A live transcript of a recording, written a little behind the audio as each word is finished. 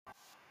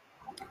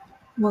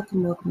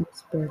Welcome to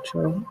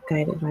Spiritual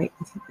Guided Light.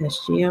 This is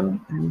SGO.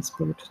 I'm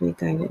spiritually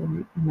guided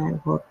light, and I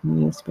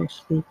welcome you,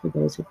 especially for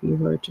those of you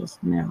who are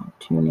just now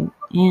tuning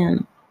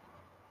in.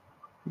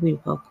 We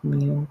welcome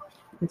you.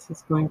 This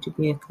is going to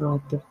be a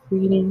collective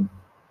reading,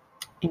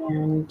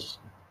 and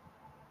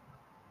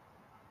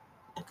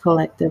the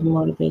collective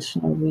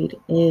motivational read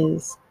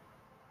is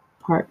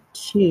part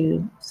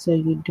 2. So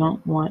you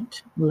don't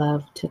want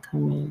love to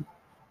come in.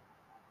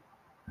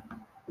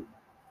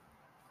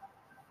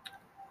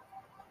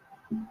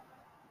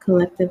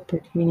 Collective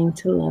pertaining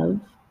to love.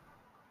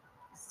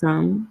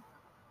 Some,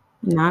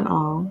 not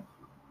all.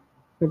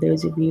 For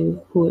those of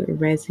you who it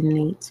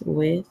resonates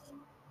with,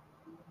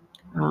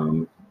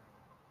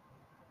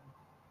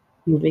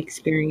 you've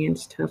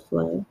experienced tough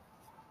love,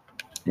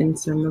 and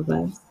some of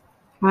us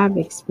have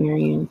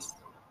experienced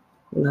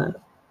love.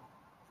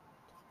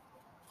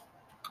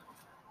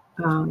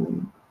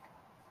 Um,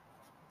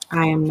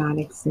 I am not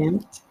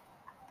exempt,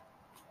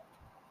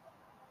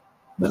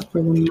 but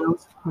for the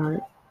most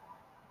part,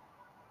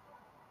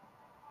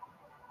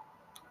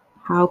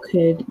 how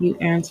could you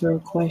answer a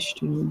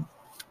question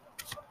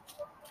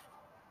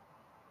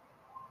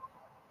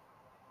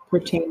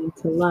pertaining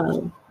to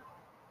love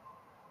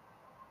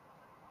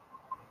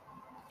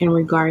in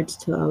regards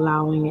to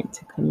allowing it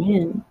to come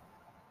in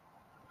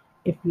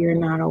if you're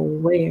not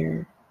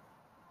aware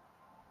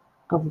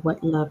of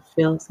what love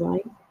feels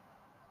like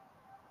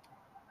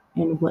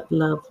and what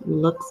love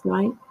looks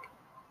like?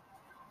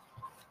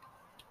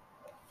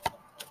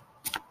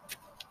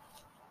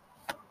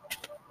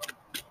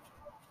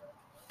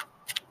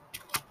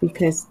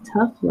 Because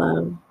tough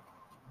love,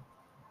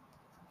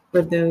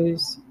 for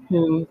those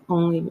who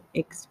only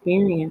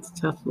experience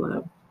tough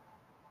love,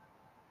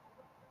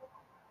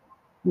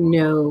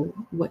 know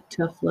what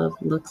tough love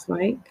looks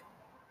like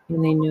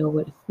and they know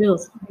what it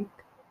feels like.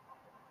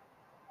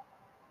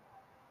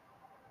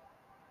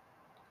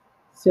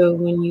 So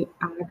when you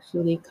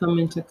actually come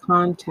into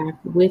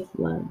contact with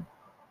love,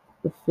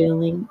 the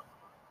feeling,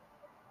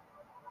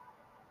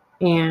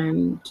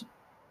 and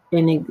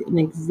an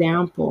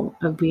example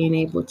of being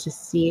able to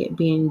see it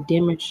being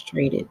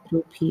demonstrated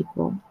through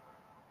people,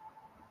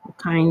 the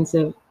kinds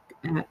of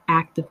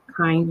act of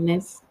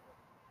kindness,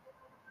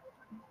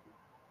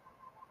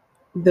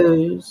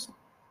 those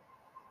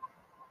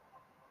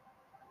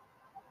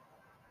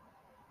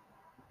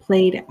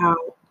played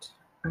out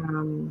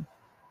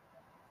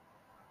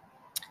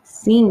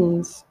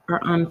scenes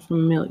are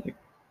unfamiliar,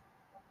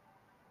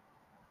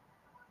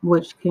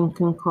 which can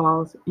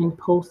cause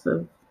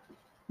impulsiveness,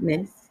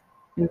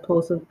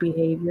 impulsive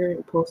behavior,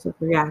 impulsive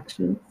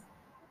reactions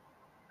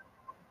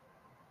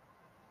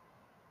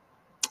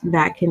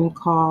that can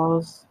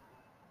cause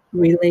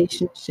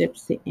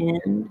relationships to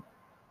end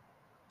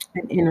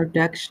and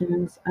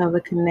introductions of a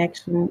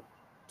connection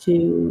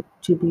to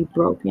be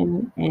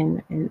broken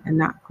and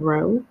not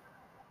grow.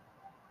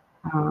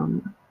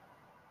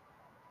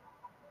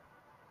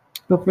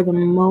 But for the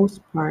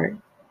most part,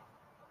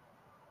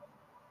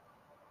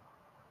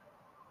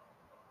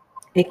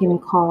 it can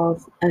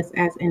cause us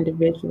as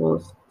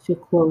individuals to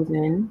close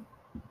in,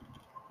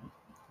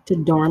 to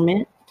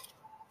dormant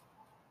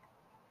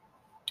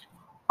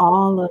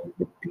all of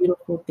the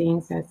beautiful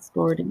things that's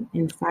stored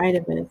inside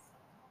of us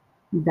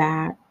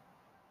that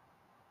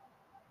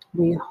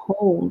we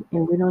hold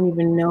and we don't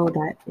even know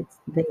that it's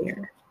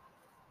there,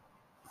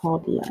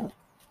 called love.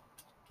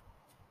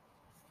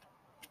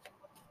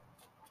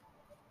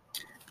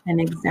 An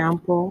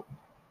example,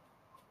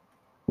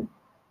 well,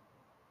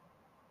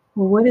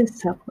 what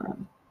is tough love?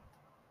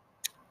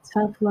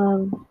 Tough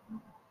love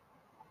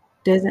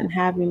doesn't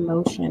have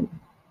emotion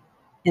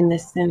in the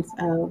sense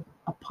of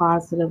a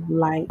positive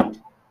light.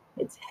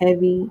 It's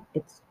heavy,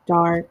 it's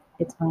dark,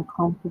 it's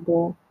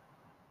uncomfortable.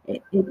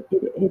 It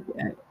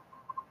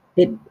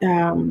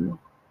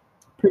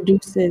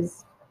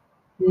produces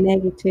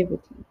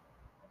negativity,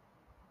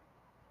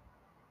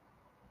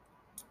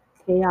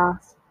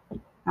 chaos,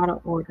 out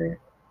of order.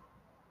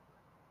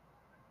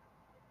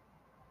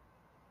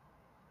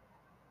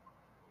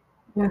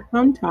 Now,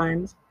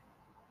 sometimes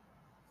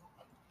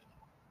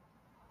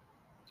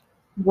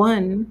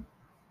one,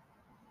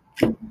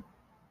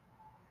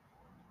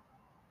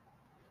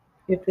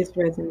 if this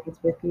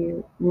resonates with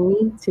you,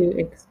 need to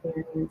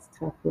experience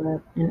tough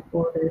love in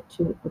order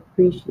to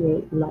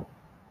appreciate love.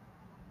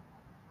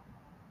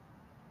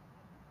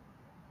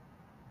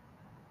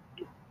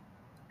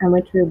 I'm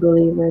a true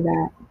believer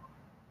that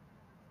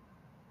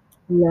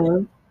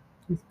love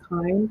is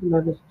kind,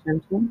 love is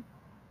gentle,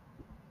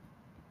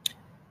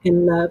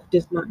 and love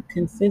does not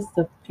consist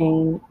of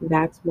pain.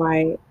 That's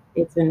why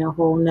it's in a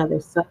whole nother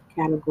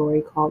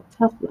subcategory called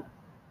tough love.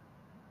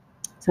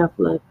 Tough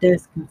love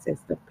does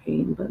consist of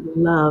pain, but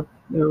love,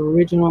 the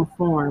original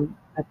form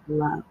of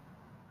love,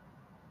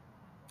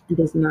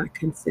 does not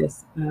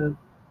consist of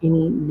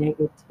any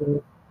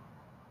negative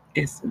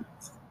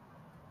essence.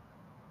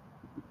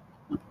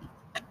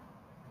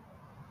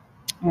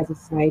 As a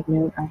side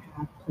note, I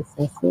have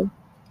possessive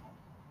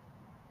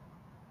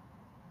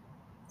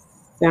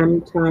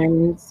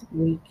Sometimes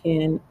we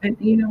can, and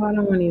I don't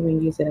want to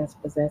even use it as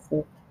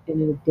possessive,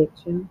 an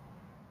addiction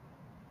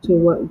to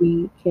what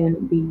we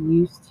can be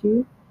used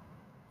to,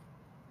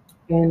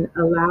 and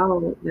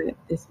allow that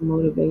this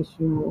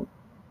motivational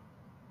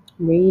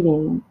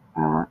reading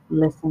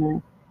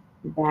listener,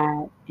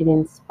 that it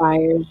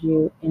inspires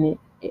you, and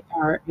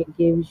it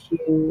gives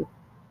you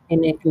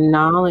an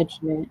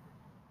acknowledgement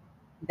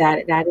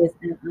that that is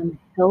an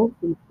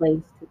unhealthy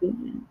place to be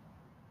in.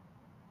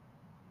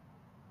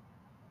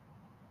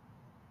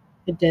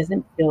 It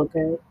doesn't feel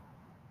good.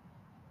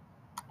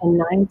 And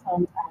 9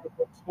 times out of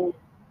the 10,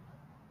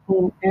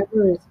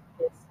 whomever is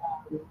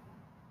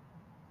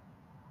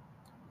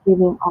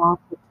giving off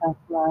the tough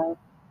love,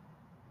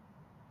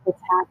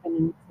 it's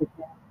happening to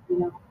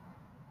them.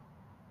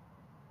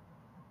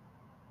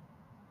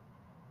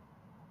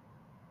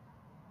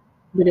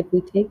 But if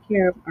we take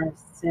care of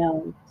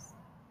ourselves,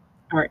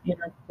 our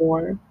inner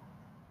core,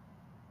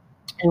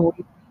 and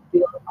we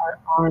build our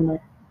armor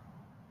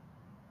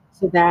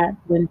so that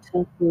when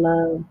tough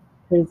love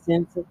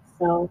presents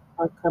itself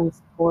or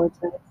comes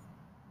towards us,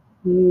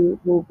 you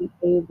will be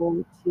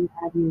able to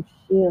have your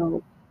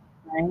shield,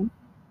 right,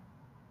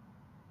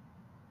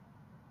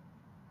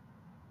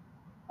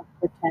 of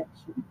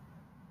protection,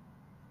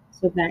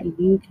 so that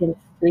you can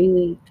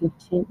freely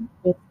continue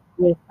with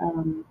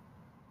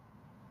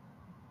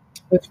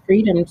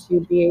freedom to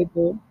be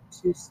able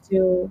to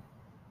still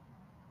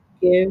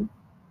give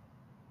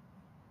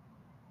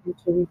and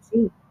to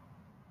receive.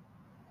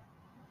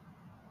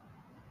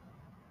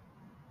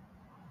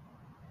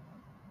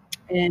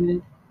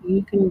 And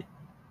you can,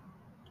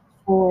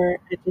 for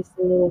just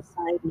a little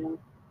side note,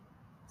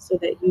 so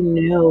that you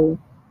know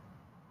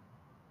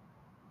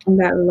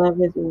that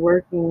love is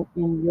working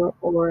in your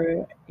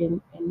aura,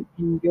 in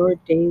your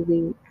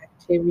daily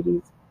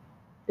activities,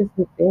 just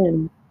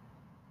within,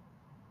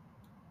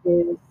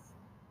 is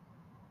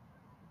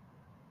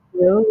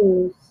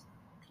those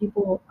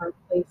people or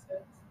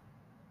places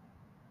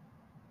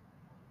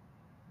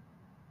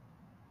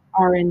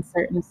are in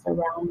certain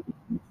surroundings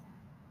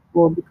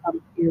will become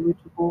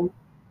irritable.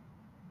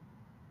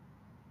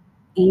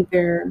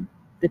 Either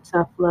the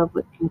tough love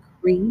would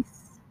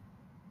increase,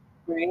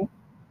 right,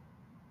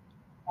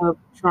 of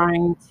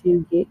trying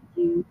to get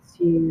you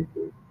to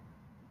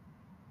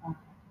uh,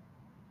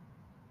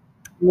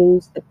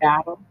 lose the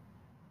battle,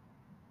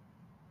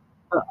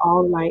 but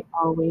all light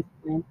always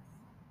wins.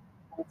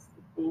 That's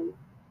the thing.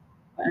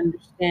 But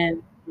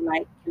understand,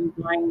 light can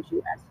blind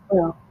you as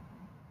well.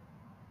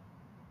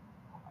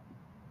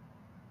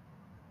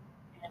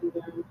 And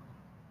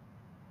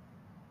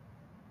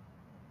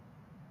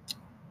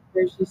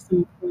there's just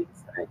some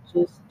points that I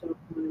just don't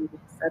want to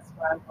miss. That's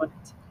why I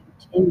wanted to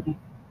continue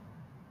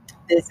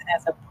this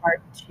as a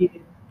part 2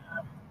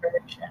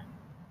 version.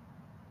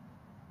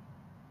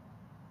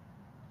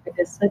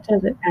 Because such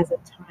as a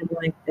time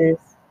like this,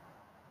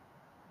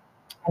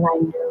 and I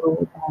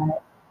know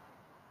that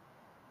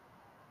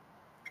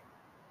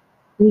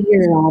we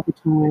hear it all the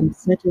time,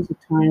 such as a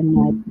time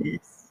like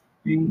this,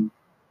 right?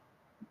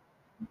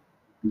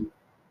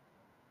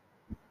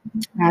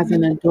 As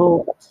an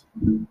adult,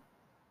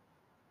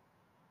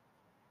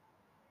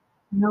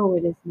 no,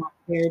 it is not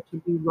fair to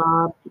be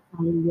robbed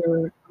from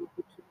your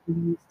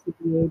opportunities to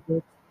be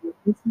able to.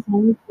 This is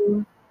only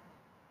for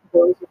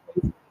those with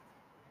race,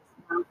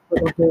 not for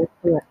the whole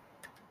collective.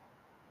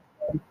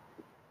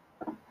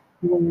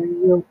 When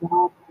you're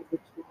robbed as a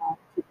child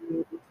to be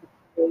able to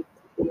create,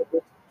 to be able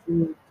to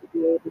dream, to be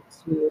able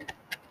to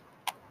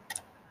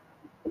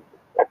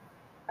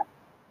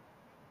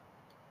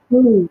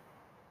prove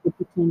the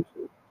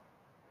potential.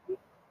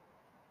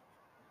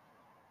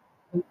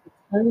 And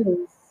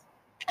because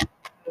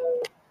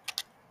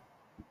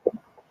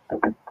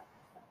of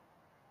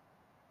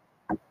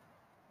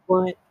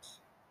what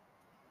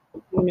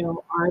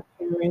our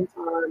parents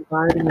or our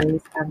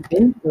guardians have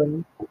been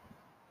through,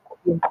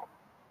 you know,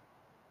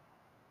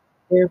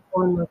 their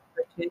form of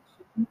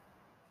protection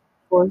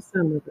for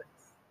some of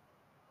us.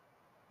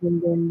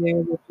 And then there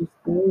were just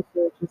those who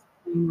are just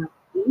plain out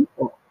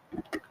evil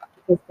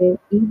because they're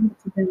evil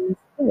to them as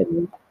good.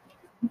 And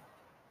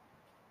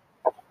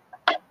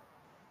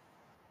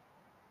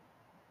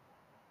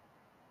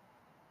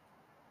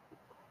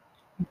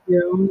if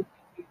you're only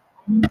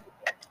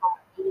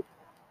taught evil,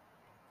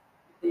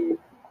 then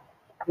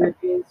there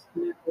is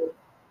no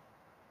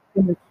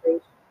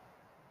penetration.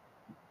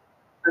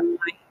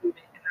 Enlightenment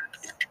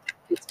has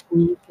its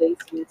own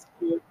place and its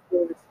own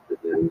course for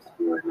those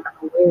who are not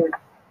aware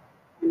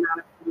and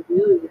not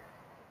familiar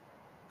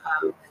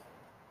of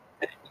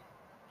that.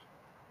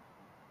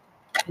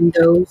 And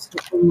those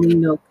who only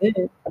know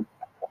good,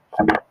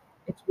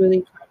 it's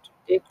really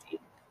contradicting.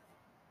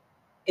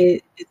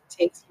 It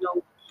takes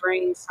no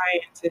brain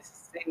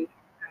scientist to say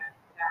that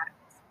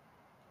that's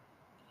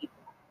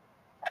evil.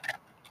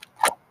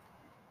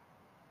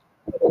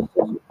 But it's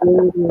just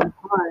really, really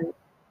hard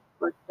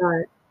or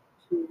dark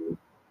to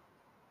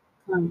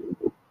come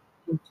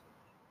into.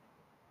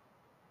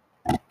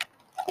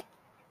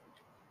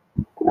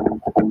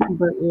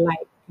 But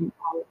light can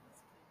always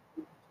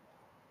come.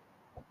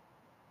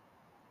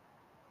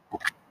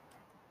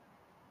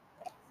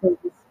 So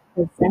this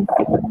possessive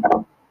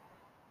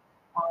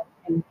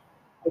and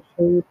I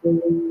truly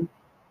believe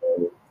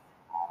is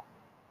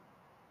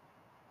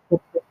the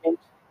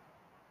prevention.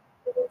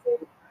 It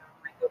is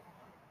like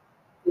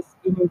this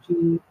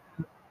energy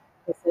of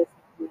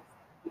possessiveness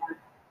that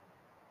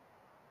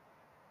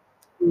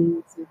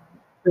is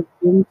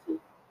preventing.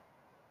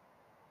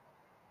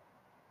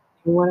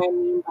 And what I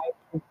mean by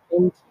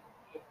preventing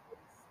is,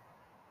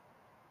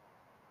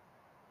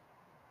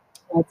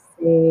 let's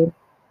say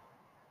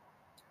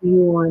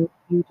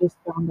you just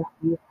found out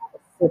you have a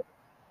sibling,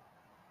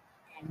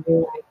 and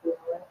you're like, you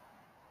know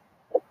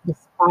what?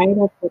 Despite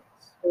of what the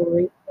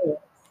story is,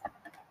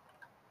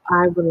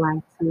 I would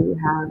like to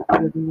have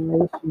a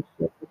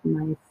relationship with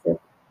my sibling,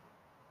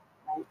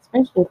 right?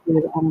 Especially if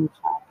you're the only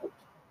child.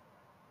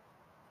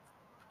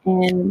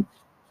 And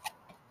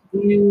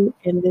you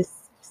and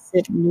this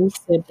new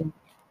sibling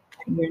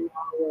that you're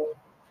now with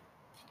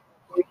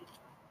agree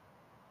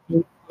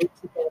and come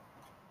together.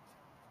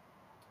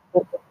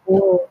 But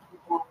before you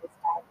guys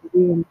have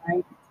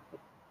reunited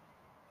together,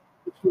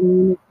 the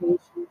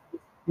communication is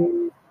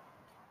very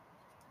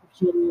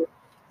genuine.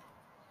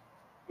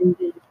 And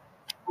then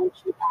once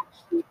you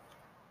actually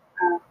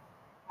uh,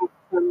 have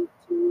come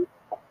to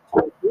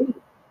agree,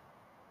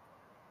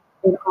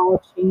 it all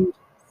changes,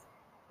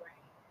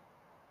 right?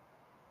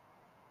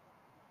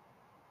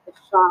 The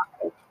shock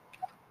of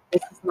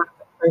this is not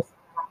the person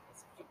that I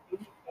was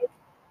communicating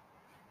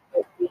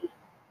with, being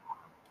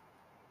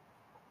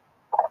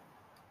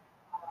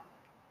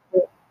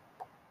the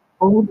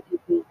old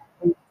event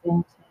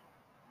presented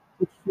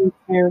the true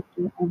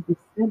character of the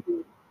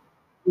sibling,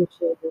 which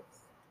is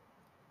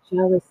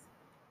jealousy.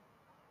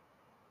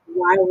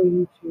 Why were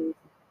you chosen?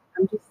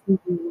 I'm just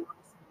thinking along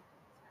the same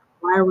lines.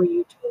 Why were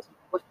you chosen?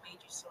 What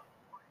made you so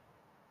important?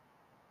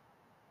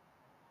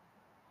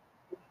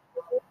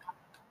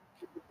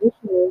 The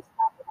individuals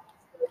have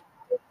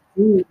to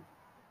do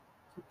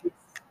to this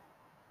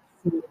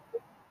scene.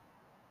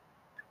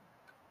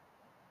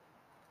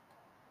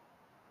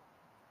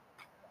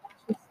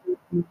 That's just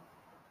something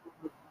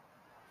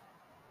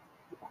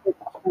that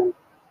can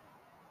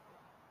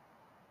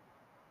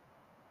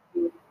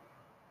be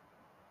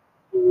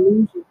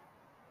illusion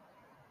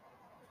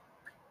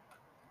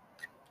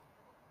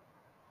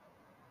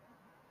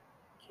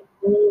can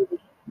only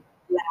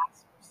last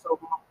for so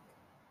long.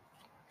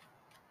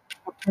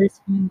 A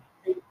person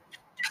who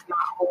does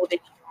not hold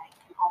any right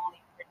can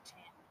only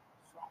pretend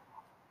so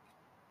long.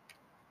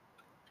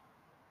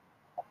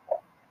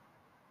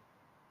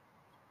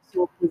 So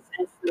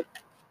possessive,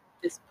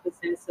 this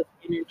possessive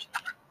energy,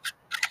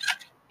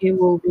 it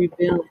will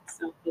reveal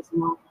itself as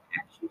long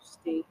as you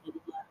stay in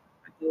love.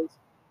 For those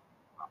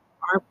who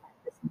are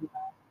practicing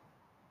love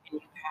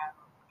and you have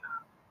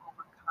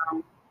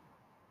overcome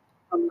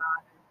a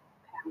lot of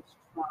past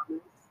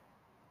traumas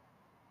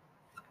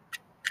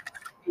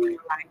in your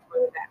life,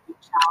 whether that be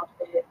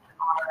childhood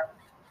or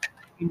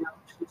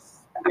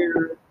just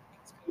your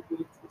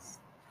experiences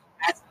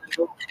as an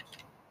adult.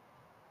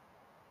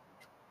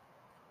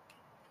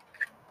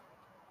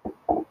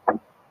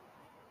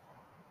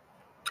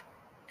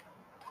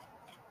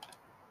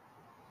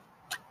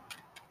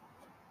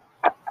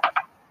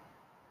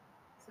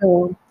 So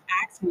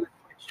asking the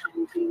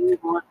question, do you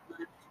want love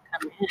to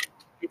come in?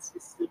 It's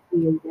just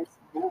simply a yes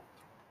or no.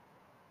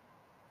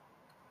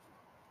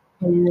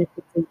 And if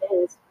it's a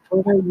yes,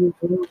 what are you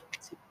willing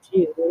to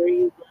do? What are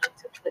you willing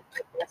to put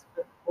your best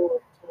foot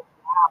forward to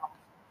allow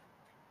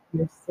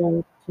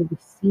yourself to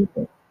receive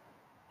it?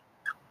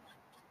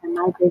 And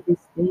my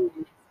biggest thing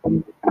is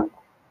the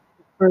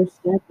first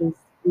step is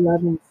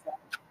loving self,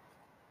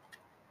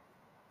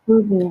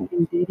 proving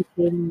and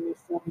dedicating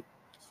yourself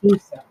to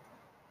self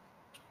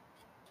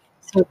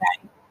so that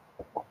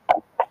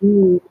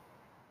you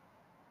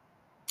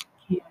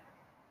can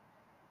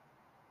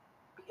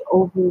be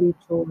overly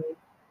joyed.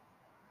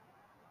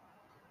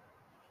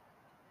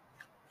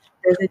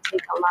 Does it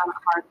take a lot of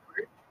hard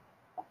work?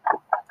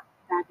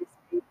 That is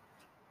the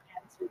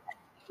answer that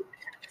you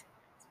have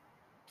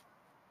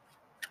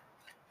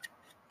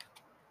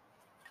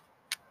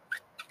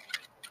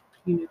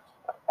to answer.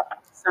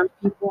 Some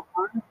people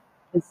are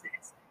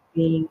possessed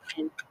being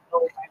in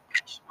low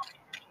vibrational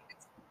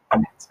energies.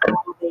 That's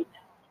all they know.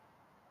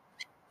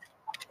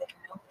 All they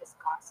know is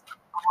gossip.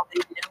 All they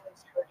know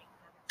is hurting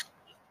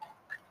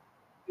other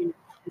people.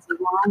 As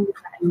long as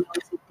I know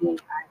today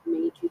I've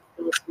made you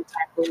feel some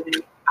type of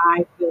way,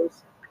 I feel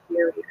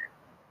superior.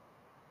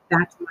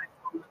 That's my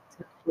form of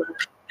tough love.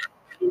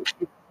 And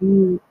if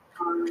you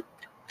are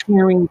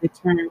hearing the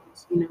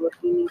terms, if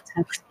you need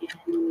tough skin,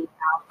 you need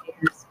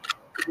alligator skin,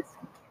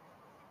 listen,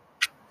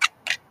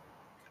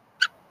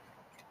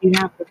 you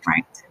have the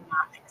right to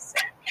not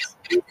accept.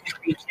 You can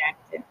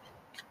reject it.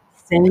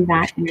 Send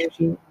that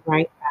energy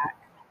right back.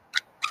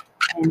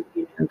 And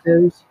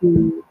those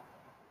who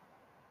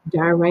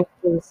direct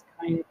those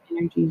kind of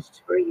energies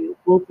for you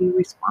will be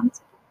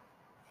responsible,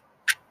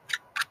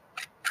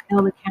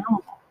 held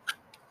accountable.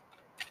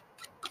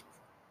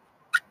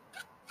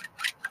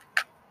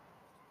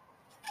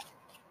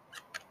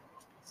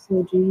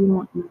 So do you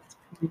want me to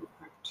come in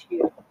part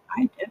two?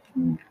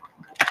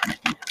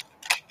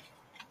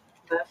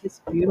 It's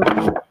beautiful.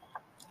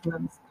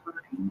 Love is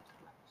kind.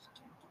 Love is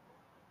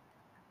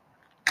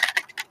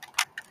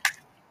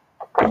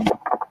gentle.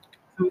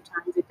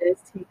 Sometimes it does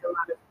take a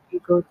lot of, you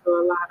go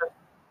through a lot of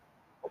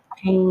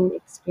pain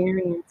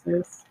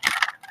experiences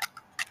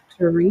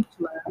to reach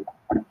love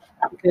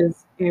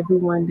because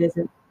everyone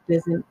doesn't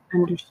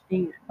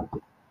understand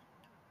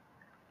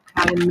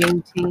how to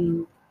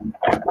maintain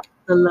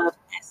the love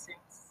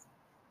essence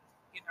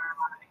in our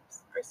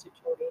lives, our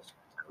situations,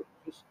 our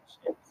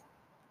relationships.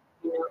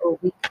 You know, a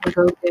week can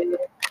go good,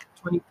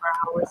 24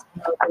 hours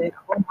can go good, a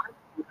whole month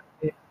can go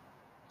good.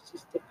 It's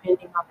just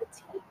depending on the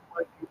team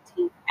or your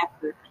team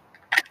effort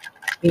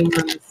being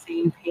on the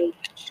same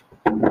page.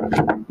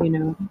 You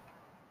know,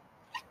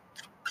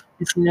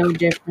 it's no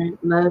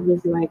different. Love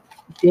is like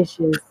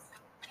dishes.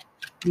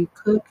 You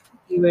cook,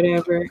 you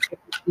whatever. If you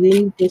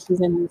leave dishes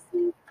in the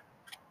sink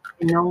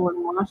and no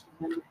one washes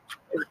them,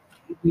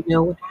 you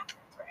know what happens,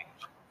 right?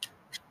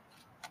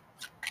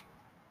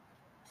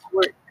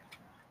 Work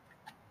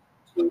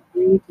to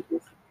agree to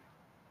this.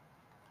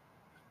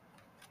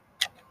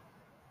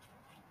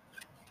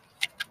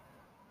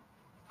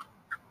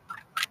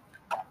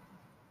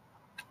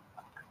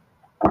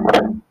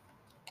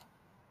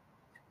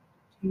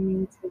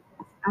 Into this.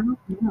 I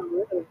don't know,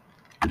 really.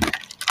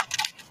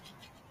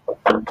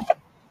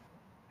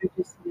 I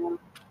just know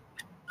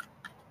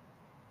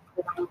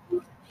that I want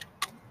you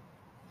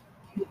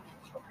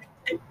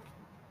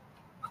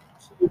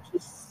to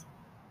just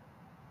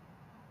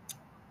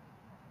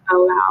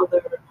allow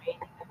the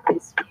remaining of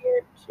this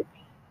year to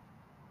be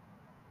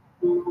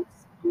the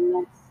most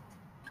blessed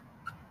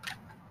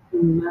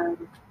in love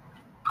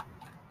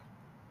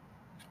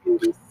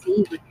and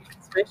receiving it,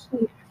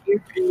 especially if you're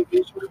an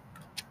individual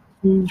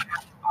who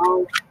have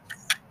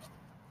always,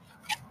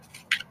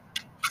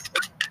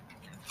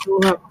 who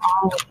have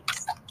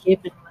always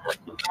given love,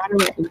 no matter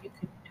what, and you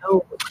can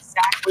know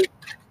exactly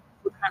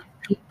what kind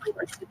of people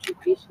or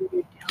situation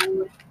you're dealing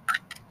with,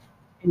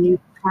 and you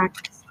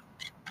practice,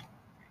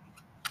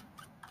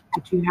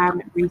 but you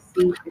haven't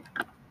received it.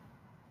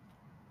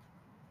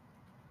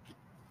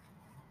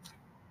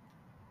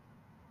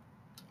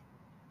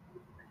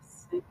 The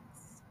six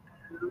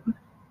of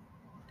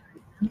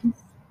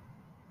diamonds,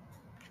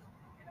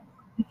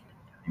 queen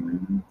of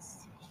diamonds,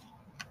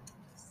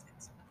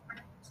 six of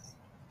hearts,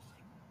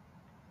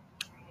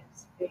 three of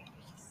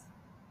spades,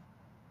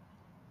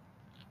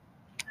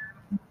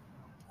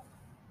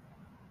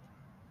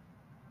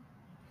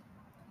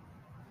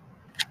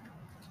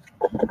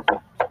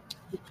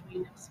 the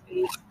queen of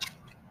spades,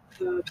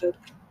 the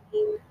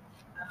queen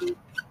of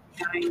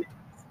diamonds,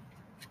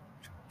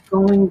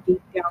 going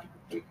deep down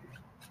within.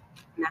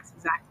 And that's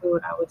exactly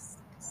what I was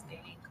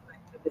stating,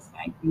 collective. It's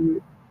like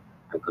you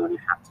are going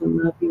to have to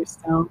love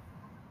yourself.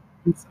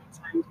 And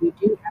sometimes we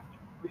do have to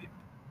rip.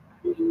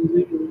 I mean,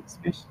 literally,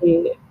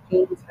 especially if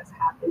things has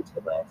happened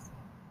to us.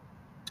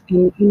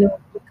 And, you know,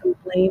 we can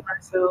blame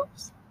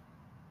ourselves.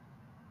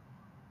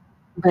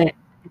 But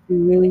if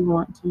you really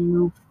want to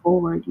move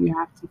forward, you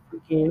have to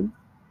forgive.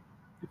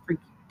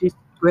 Just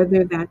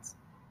whether that's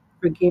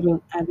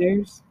forgiving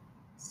others,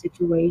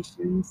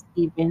 situations,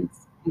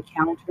 events,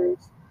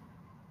 encounters,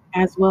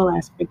 as well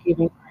as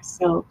forgiving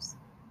ourselves.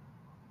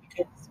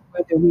 Because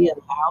whether we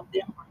allow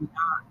them or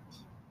not,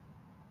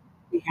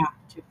 we have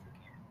to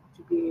forgive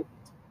to be able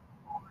to move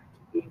forward,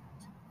 to be able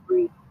to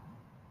free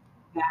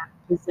that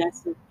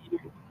possessive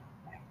energy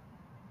that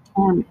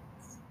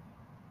torments.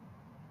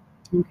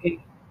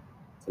 Okay,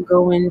 to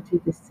go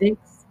into the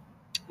six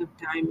of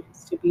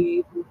diamonds, to be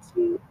able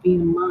to be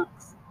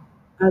amongst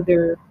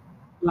other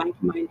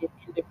like-minded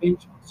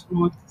individuals who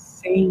want the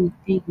same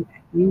thing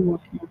that you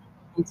want and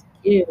willing to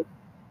give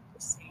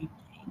the same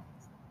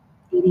things,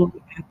 eating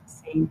at the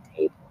same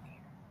table here.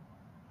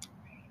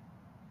 Right?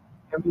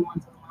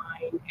 Everyone's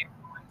aligned,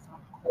 everyone's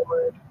on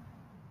board.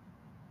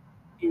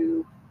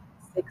 In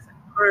six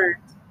of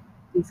hearts,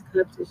 these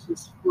cups is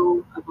just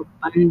full of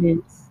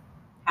abundance,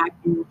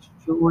 happiness,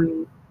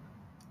 joy,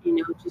 you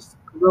know, just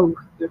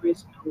growth. There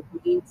is no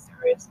weeds,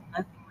 there is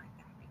nothing like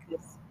that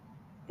because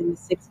in the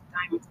six of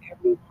diamonds,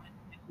 everyone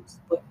knows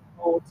what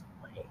role to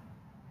play.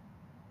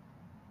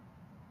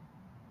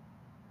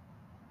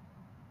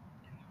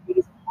 And the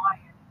reason why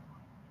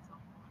everyone is on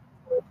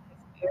board is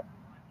because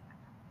everyone at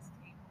this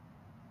table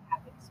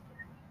have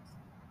experienced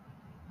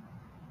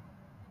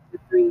the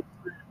three of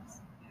clubs,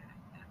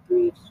 that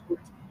three of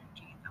swords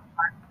energy, the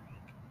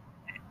heartbreak,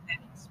 that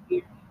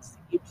experience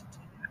to get you to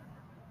that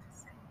point to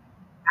say,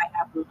 I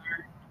have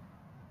learned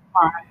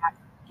or I have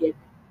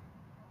forgiven.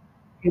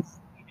 It's,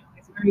 you know,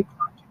 it's very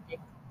contradicting,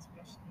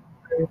 especially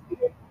for if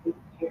you're a new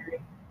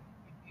parent,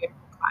 if you ever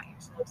caught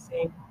yourself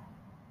saying,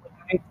 what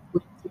I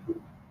went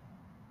through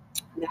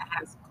that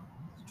has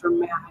caused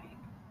dramatic,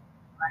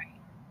 right?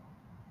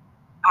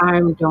 I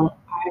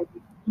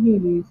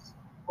refuse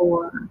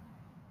for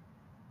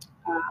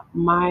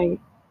my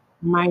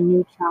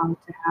new child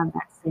to have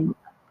that same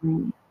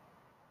upbringing.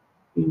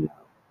 You know,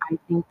 I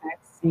think that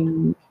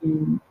same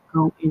can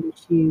go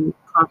into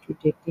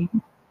contradicting,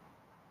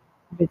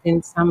 but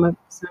then some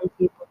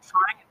people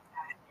triumph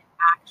that and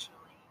actually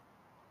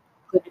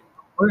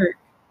work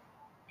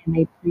and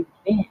they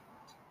prevent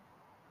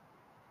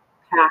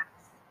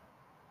past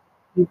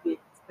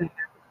events that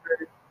have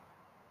occurred.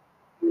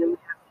 And then we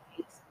have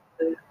the case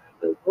of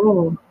the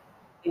world.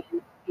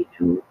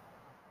 And,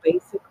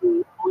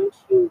 basically, once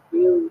you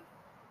really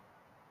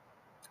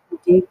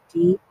dig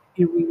deep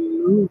and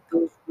remove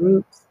those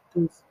roots,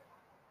 those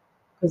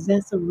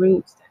possessive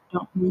roots that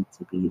don't need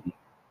to be there,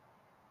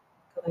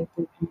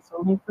 collective, and it's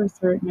only for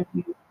certain of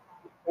you it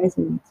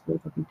resonates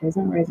with. If it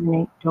doesn't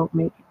resonate, don't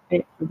make it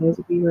fit. For those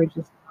of you who are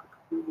just not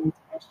coming into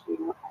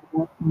SGL, I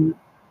welcome you to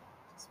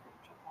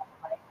spiritual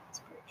guidance,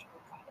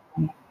 spiritual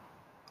guidance.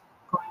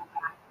 Going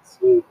back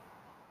to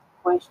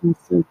questions,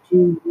 so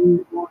do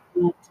you want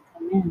love to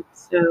come in?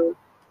 So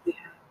we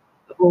have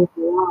the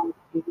overall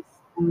is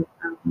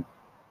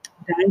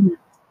diamond.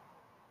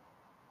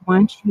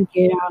 Once you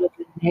get out of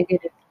the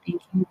negative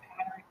thinking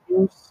pattern,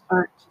 you'll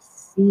start to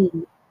see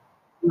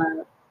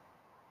love.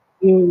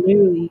 You're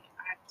literally,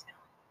 I'm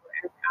telling you,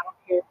 wherever, I don't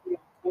care if you're in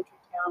a country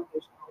town,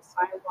 there's no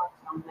sidewalks,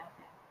 no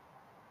nothing.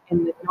 And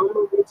the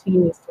normal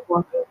routine is to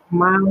walk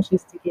miles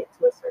just to get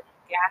to a certain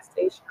gas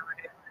station or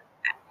whatever.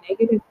 That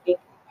negative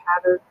thinking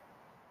pattern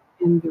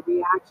and the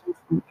reaction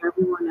from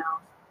everyone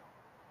else,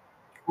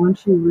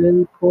 once you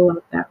really pull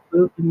out that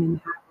root and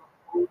then have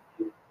a whole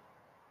new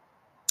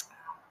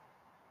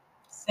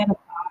set of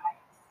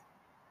eyes,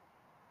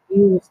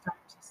 you will start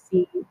to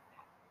see that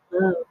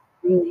love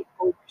really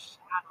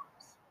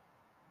overshadows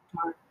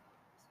darkness.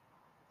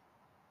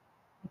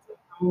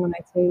 When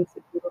I tell you it's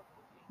a beautiful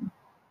thing,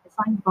 it's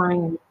like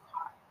buying a new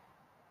car.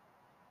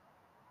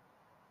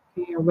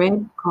 Okay, a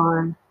red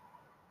car,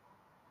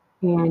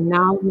 and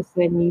now all of a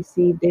sudden you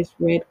see this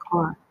red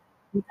car.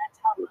 And that's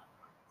how love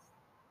works.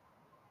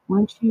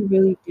 Once you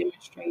really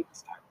demonstrate and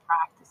start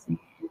practicing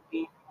and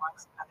being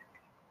amongst other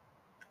people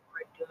who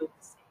are doing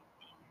the same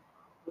thing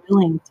and are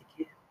willing to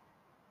give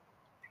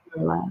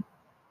pure love,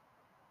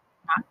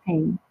 not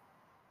pain,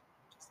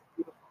 just a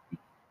beautiful thing.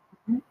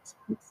 Let's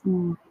put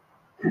some light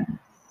on this.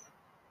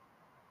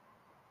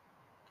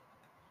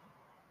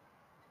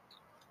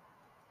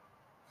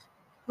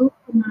 Hope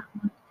we're not,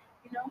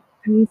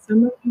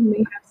 some of you may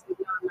have said,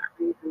 no, I'm not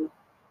ready to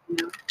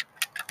love.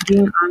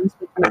 Being honest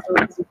with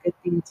yourself is a good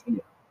thing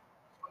too.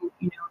 If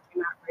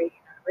you're not ready,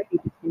 you're not ready,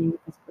 depending if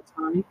it's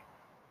platonic,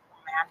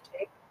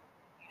 romantic,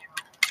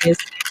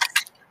 business.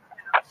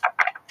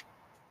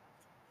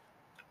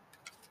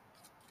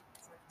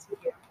 It's up to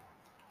you.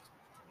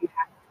 You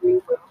have free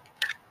will.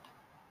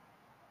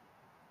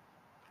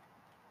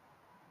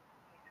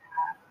 You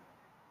have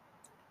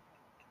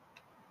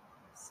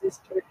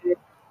sisterhood,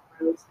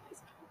 roses,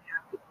 and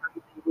happy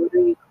harmony. What are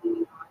you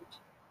clinging on to?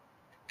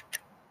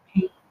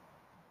 Pain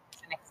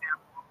is an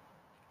example.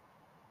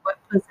 What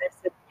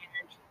possessive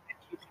energy that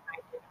you can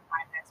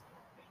identify that's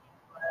preventing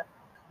love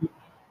from coming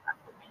in or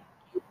preventing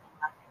you from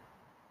loving?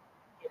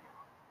 You know,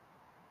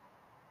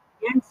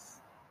 yes,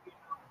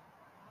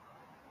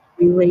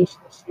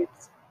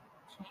 relationships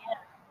can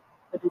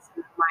put us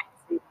in the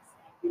mindset of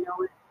saying, you know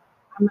what,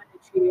 I'm going to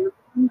treat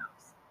everyone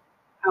else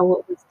how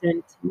it was done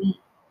to me.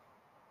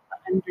 But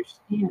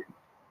understand,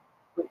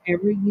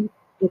 whatever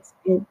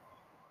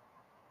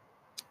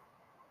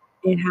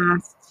it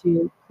has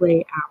to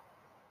play out.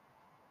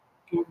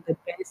 And the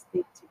best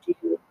thing to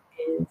do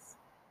is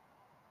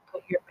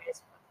put your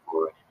best foot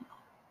forward in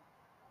love.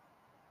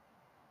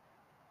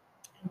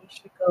 And you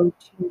should go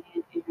tune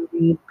in and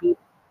read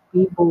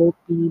Be Bold,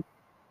 Be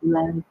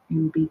Love,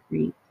 and Be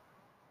Great.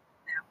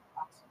 That was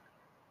also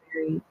a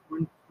very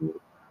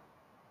wonderful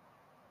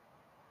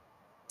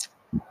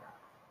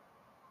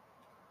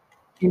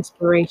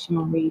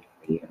inspirational read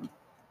for you.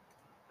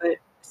 But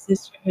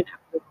Sisterhood of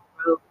the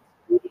Road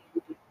is really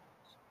individual.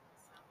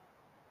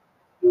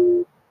 Who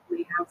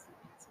may have some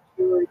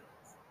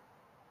insecurities,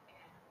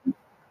 and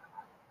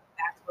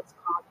that's what's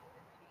causing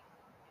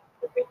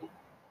the pain and preventing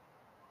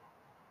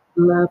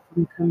love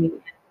from coming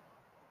in.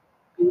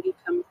 Beauty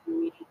comes in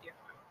many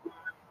different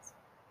forms,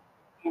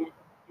 and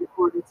in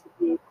order to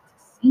be able to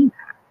see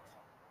that,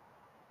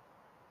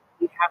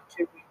 you have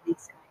to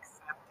release and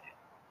accept it,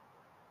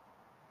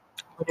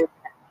 whatever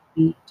that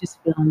may be. Just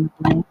fill in the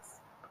blanks.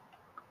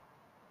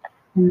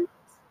 And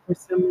for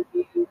some of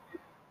you who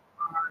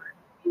are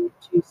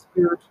into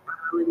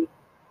spirituality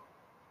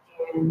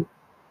and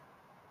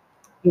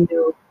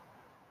you're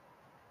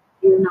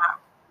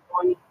not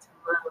wanting to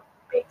love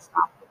based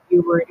off of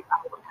you're worried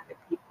about what other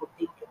people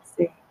think and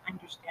say.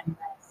 Understand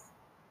this.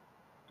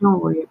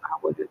 Don't worry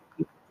about what other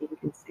people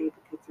think and say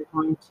because they're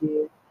going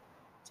to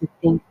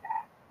think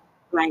that.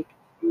 Like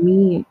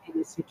me in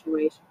a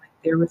situation, like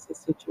there was a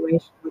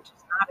situation which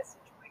is not a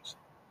situation,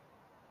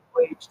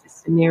 which the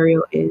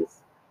scenario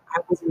is I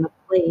was in a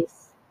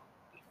place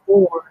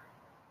before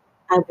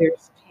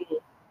others came.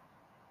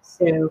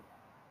 So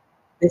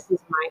this is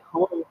my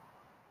home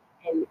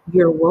and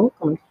you're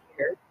welcome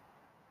here,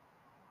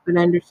 but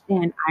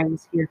understand I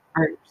was here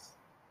first.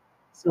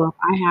 So if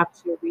I have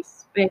to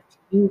respect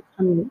you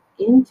coming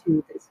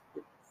into this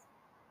place,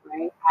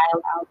 right? I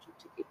allowed you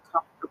to get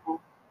comfortable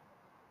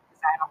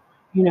because I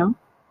don't.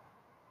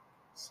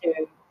 So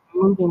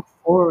moving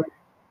forward,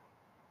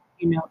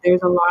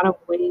 There's a lot of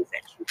ways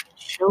that you can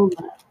show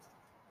love,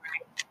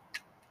 right?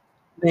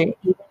 But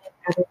even if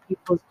other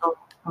people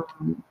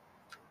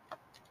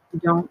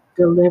don't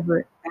deliver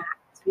it back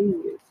to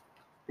you,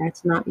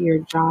 that's not your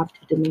job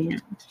to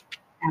demand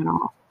at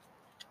all.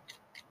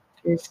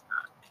 Just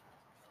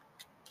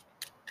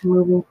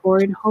moving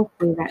forward,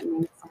 hopefully that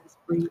makes sense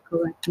for you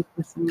collective.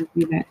 For some of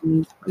you that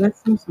needs,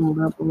 let's do some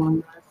love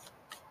along us.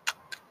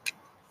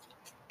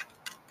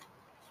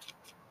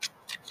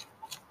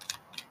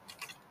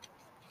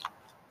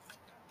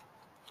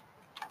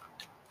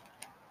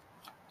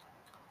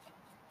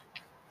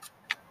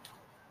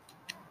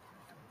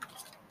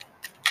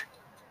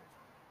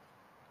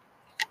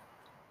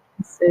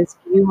 It says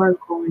you are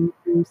going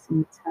through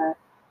some tough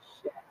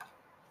shit.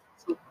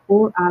 So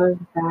pull out of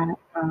that,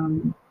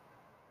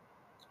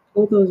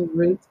 pull those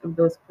roots of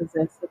those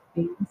possessive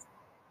things.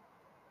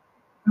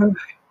 Of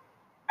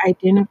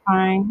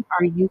identifying,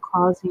 are you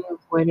causing of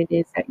what it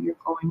is that you're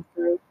going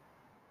through?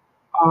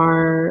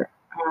 Are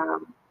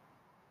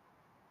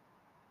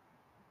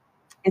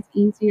it's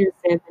easier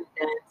said than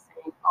done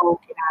saying, oh,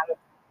 get out of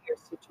your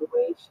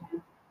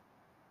situation,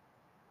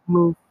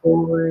 move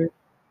forward,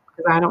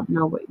 because I don't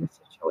know what your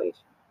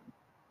situation is.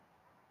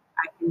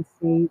 I can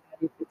see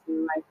that if it's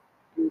in like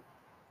a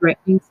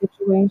threatening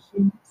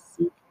situation,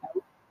 seek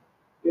help.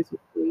 There's a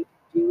way to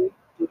do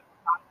it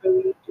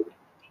properly, do it in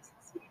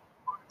decency and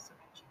order so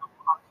that you don't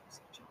cause your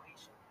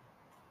situation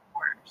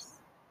worse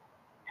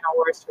in a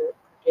worse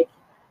predicament.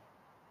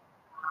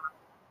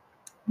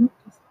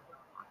 Just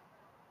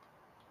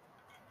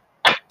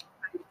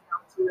find a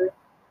counselor.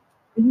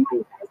 But yeah,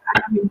 you guys,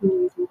 I have been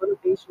doing these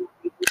motivational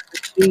videos for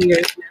 2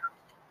 years now.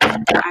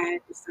 I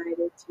had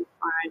decided to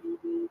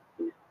finally,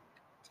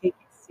 take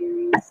it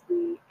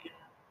seriously,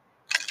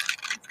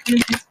 and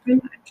it's been a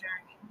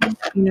journey. I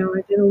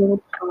did a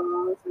little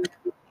pause and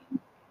everything.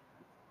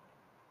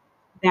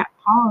 That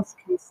pause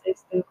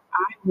consists of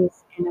I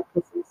was in a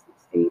possessive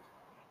state,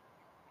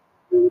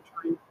 really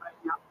trying to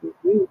find out the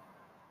root.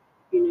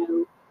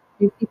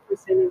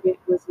 50% of it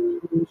was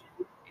an illusion,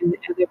 and the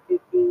other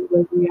 50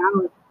 was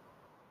reality.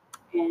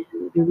 And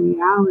the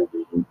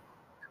reality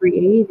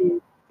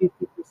created 50%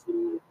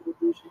 of the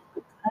illusion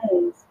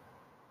because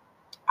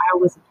I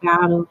was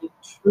battling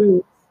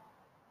truth,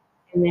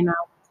 and then I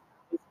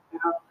was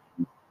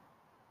battling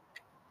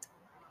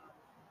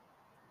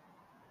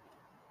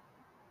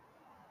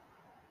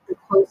the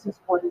closest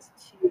ones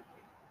to you.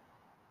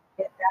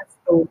 And that's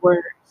the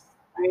worst,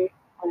 right?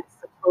 When it's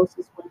the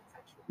closest ones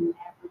that you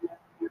never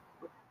would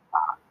have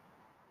thought.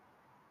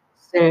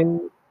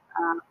 So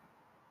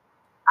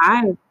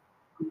I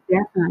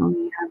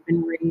definitely have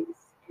been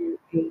raised in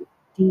a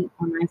deep,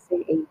 when I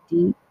say a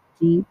deep,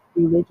 deep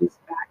religious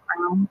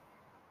background,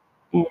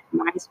 and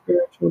my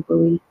spiritual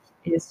belief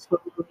is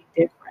totally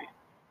different.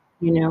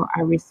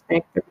 I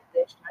respect the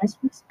religion. I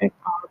respect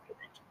all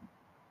religion,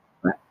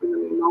 but for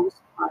the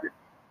most part,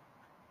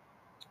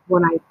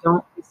 what I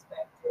don't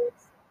respect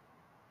is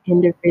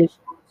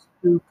individuals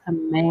who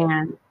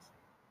command,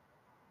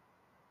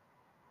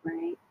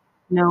 right?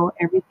 No,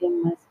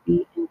 everything must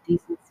be in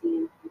decency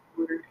and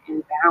order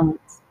and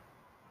balance.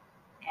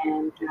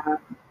 And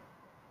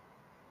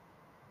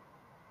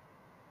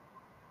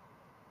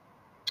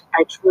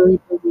I truly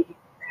believe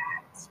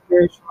that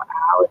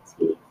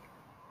spirituality,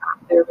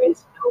 there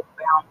is no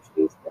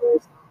boundaries, there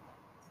is no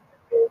limits,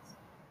 there is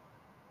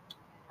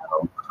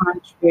no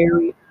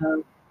contrary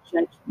of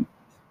judgment.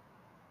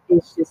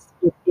 It's just,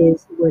 it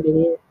is what it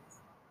is,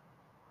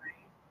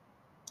 right?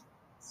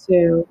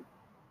 So,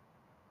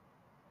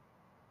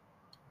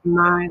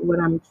 what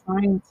I'm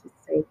trying to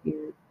say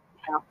here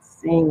without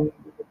saying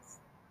it is,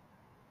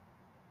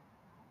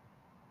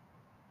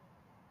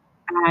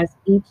 as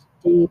each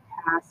day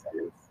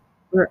passes,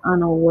 we're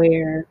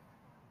unaware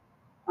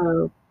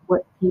of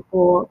what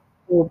people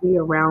will be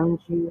around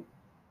you,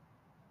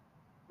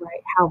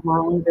 right? How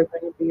long they're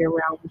going to be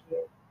around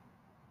you,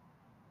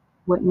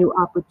 what new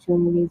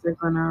opportunities are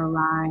going to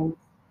arise.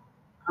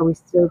 Are we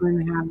still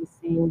going to have the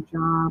same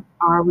job?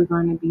 Are we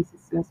going to be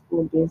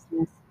successful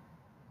business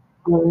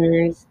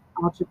owners,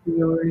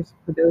 entrepreneurs?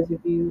 For those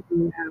of you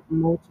who have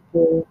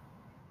multiple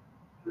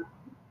uh,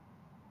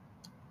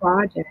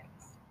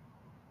 projects.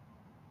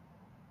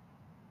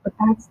 But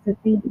that's the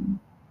thing.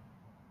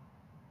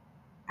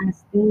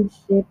 As things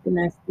shift and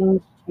as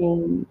things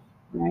change,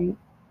 right?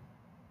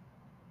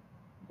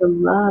 The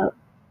love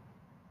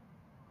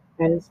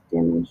that is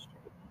demonstrated.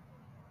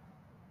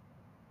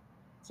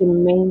 To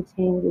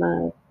maintain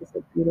love is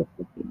a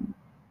beautiful thing.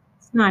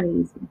 It's not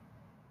easy.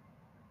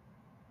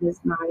 It's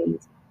not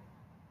easy.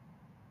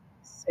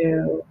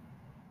 So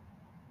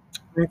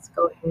let's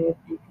go ahead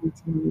and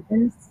continue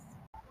this.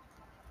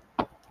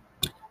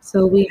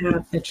 So we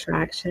have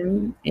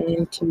attraction,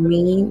 and to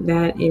me,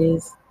 that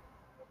is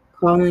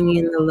calling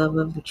in the love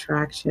of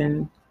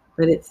attraction.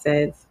 But it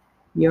says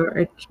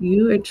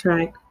you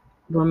attract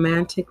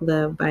romantic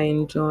love by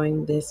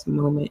enjoying this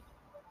moment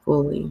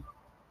fully.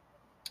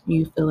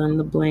 You fill in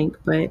the blank,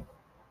 but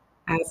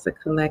as a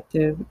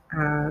collective,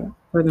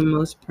 for the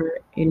most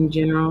part, in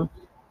general,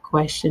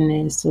 question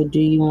is, so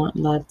do you want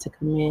love to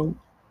come in?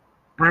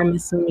 I'm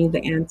assuming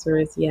the answer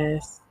is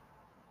yes.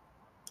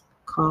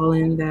 Call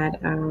in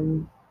that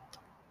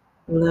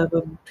love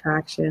of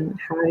attraction.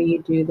 How do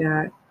you do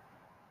that?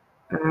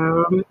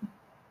 Um,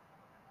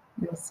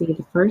 let's see.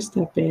 The first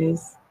step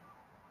is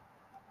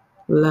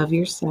love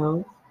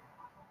yourself,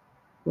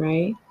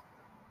 right?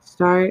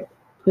 Start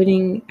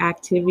putting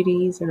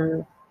activities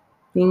or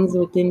things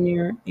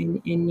within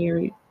in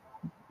your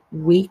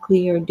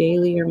weekly or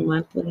daily or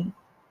monthly.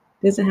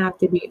 It doesn't have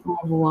to be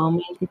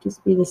overwhelming. It could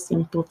just be the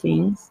simple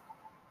things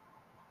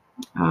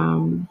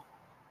um,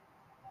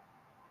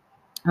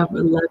 of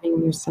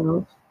loving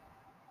yourself,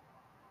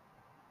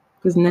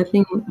 because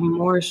nothing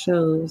more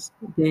shows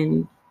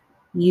than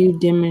you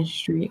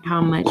demonstrate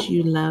how much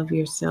you love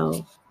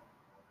yourself.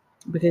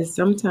 Because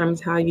sometimes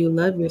how you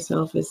love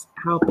yourself is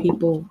how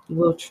people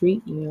will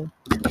treat you,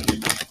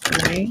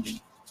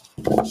 right?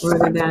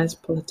 Whether that is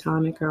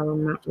platonic or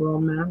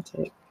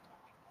romantic.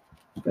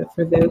 But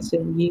for those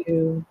of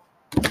you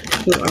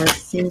who are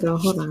single,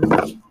 hold on.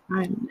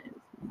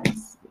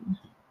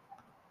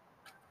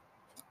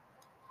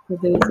 For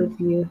those of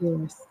you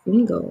who are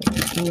single,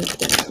 let me put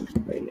that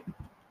for you.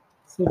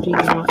 So do you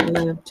want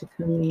love to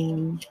come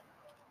in?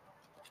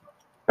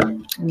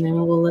 And then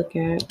we'll look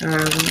at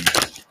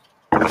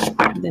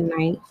the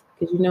night,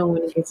 because you know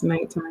when it gets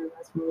nighttime,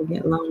 that's when we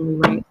get lonely,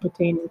 right?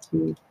 Pertaining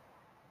to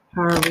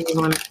however you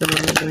want to fill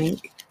in the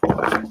blank.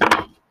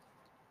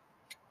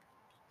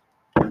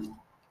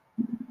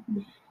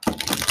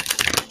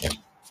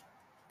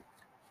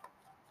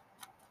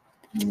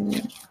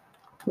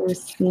 For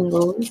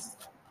singles,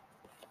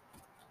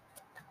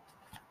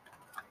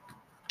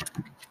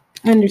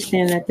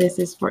 understand that this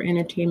is for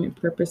entertainment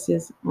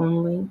purposes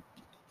only.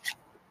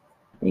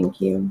 Thank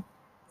you.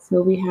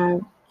 So we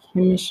have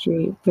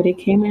chemistry, but it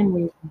came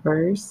in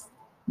reverse.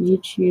 You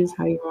choose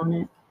how you want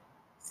it.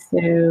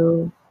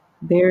 So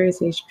there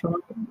is a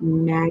strong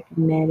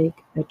magnetic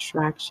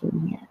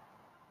attraction here.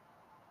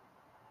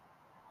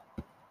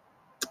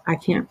 I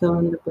can't fill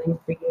in the blank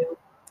for you.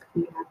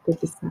 You have to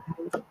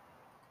decide.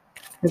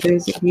 For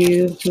those of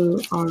you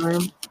who are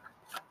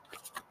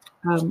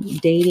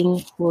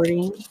dating,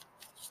 courting,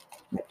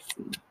 let's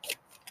see.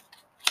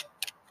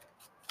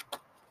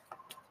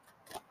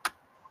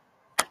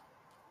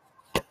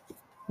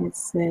 It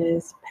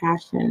says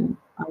passion.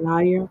 Allow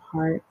your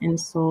heart and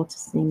soul to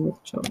sing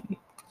with joy.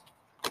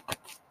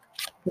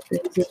 For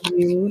those of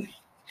you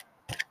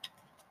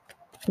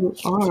who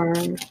are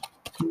in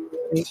a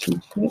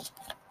relationship,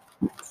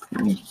 let's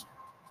see.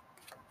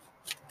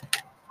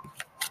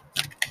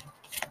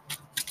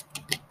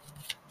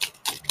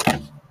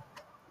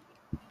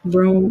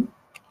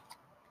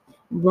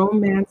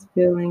 Romance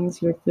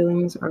feelings. Your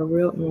feelings are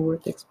real and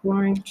worth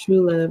exploring.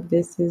 True love.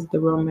 This is the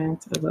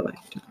romance of a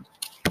lifetime.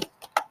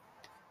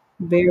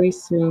 Very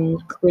soon,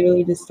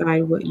 clearly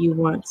decide what you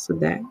want so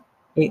that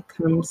it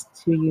comes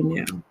to you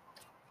now.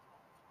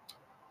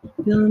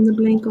 Fill in the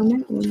blank on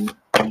that one.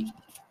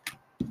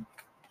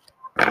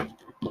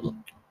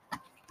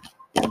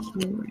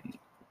 All right.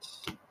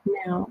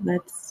 Now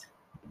let's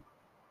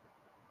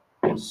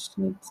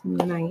shed some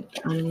light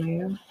on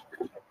there.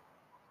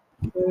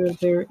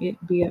 Whether it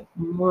be a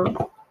more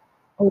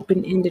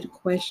open-ended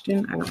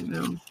question, I don't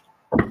know.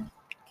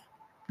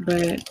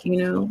 But you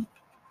know,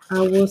 I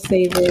will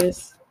say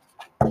this: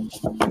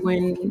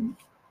 when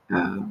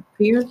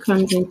fear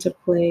comes into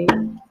play,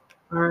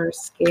 or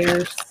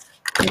scarce.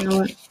 You know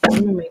what?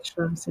 Let me make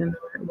sure I'm saying the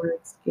right word.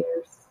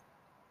 Scarce.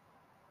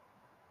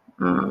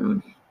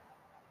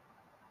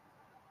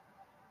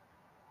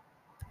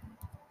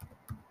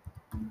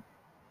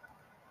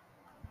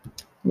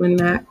 When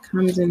that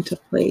comes into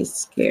play,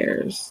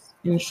 scarce,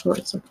 in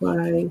short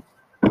supply,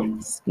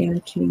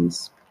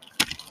 scanties.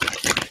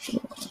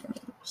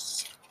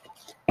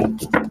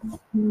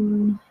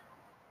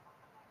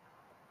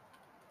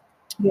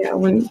 Yeah,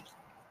 when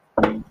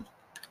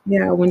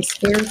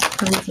scarce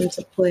comes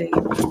into play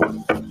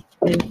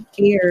and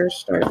fear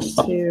starts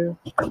to,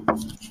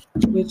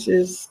 which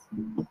is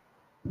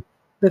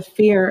the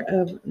fear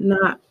of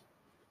not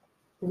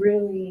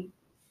really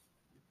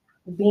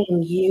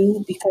being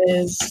you,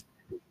 because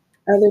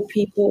other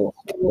people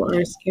who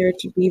are scared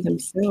to be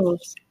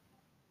themselves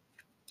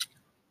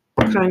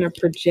kind of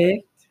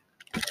project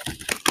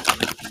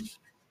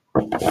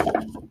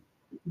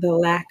the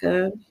lack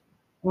of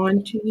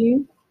onto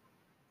you.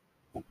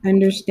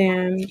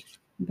 Understand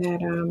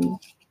that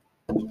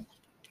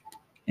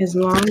as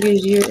long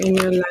as you're in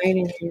your light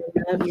and your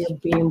love, you're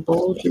being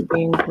bold, you're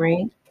being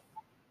great.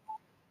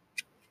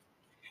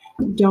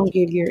 Don't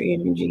give your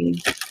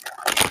energy.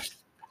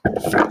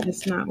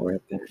 It's not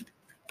worth it.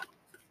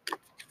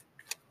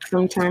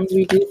 Sometimes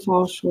we do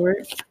fall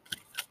short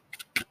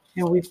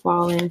and we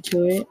fall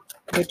into it,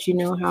 but you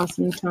know how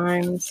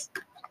sometimes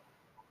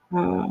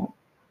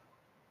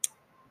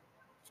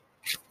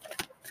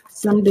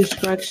some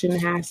destruction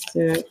has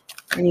to,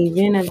 an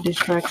event of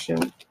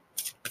destruction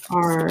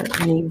or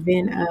an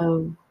event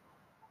of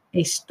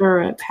a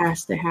stir up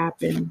has to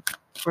happen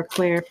for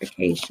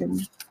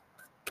clarification,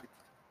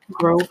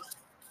 growth.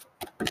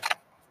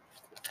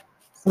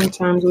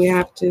 Sometimes we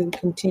have to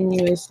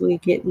continuously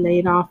get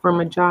laid off from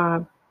a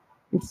job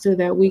and so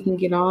that we can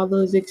get all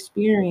those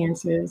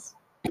experiences,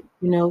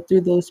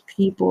 through those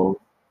people,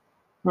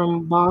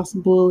 from boss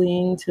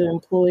bullying to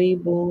employee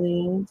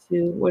bullying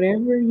to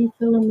whatever you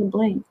fill in the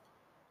blank.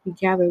 You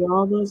gathered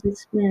all those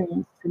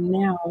experiences, and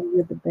now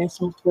you're the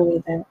best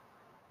employee that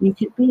you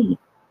could be.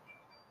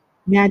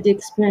 You had to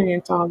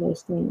experience all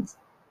those things.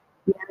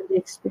 You had to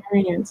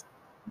experience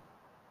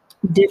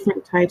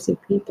different types of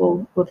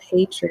people with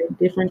hatred,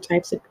 different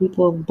types of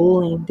people of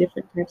bullying,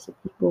 different types of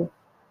people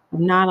of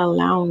not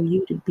allowing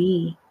you to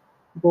be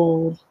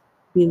bold,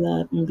 be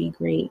loved, and be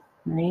great,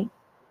 right?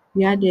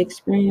 You had to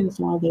experience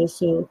all this.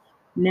 So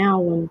now,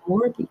 when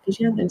more, because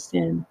you have to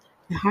understand,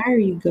 the higher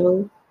you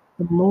go,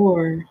 the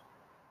more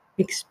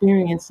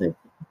experience of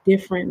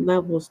different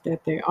levels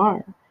that there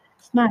are.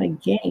 It's not a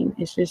game,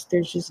 it's just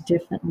there's just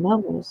different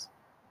levels,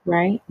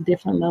 right?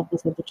 Different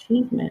levels of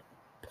achievement.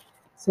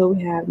 So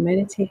we have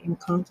meditate and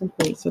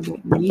contemplate so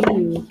that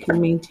you can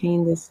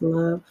maintain this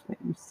love that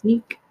you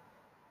seek,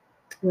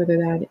 whether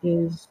that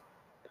is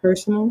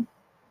personal,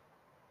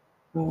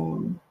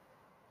 um,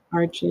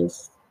 or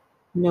just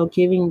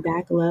giving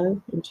back love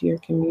into your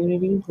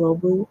community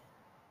globally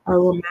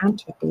or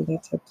romantically.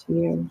 That's up to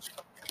you.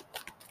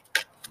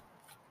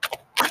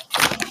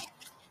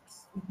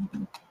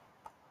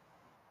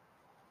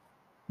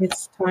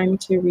 It's time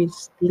to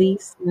release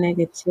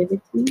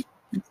negativity.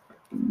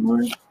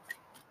 More.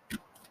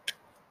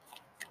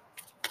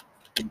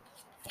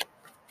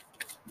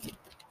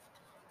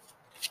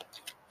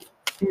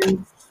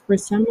 And for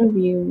some of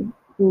you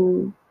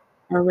who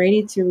are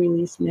ready to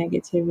release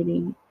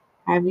negativity,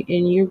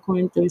 and you're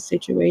going through a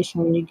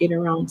situation when you get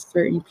around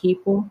certain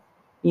people,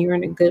 and you're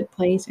in a good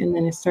place, and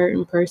then a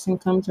certain person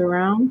comes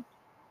around,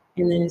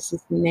 and then it's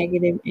just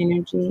negative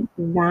energy,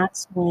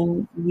 that's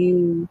when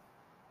you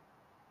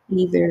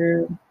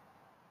either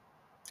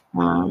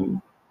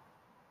um,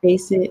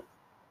 face it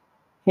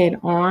head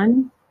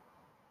on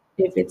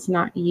if it's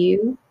not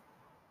you.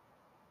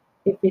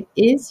 If it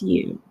is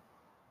you,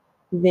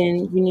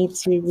 then you need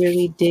to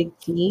really dig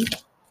deep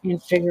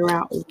and figure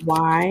out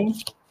why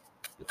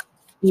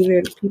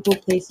either people,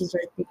 places,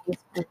 or things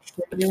are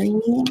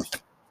triggering you.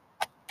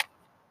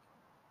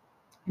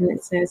 And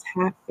it says,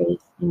 have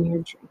faith in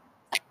your dream.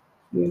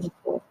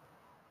 Beautiful.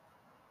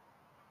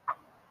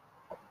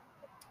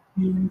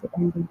 And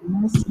the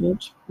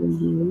message for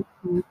you,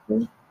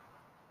 Michael.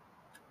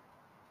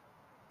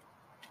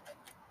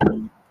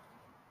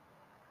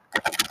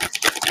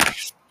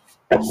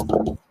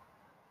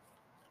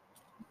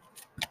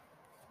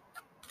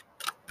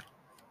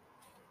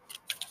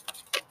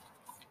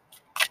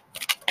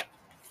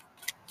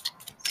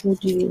 So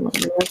do you want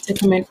me to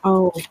comment?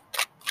 Oh,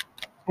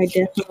 I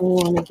definitely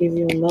want to give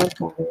you a love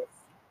goddess.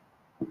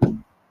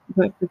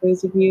 But for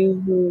those of you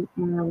who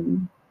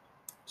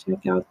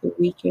check out the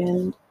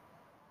weekend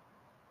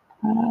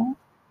uh,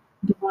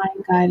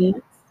 divine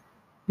guidance,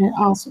 and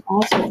also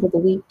for the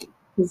week,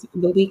 because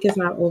the week is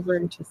not over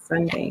until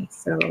Sunday,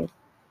 so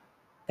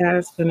that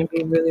is going to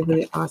be really,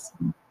 really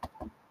awesome.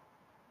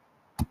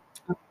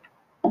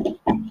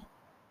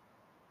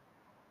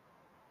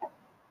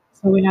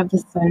 So we have the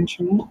sun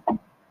tree.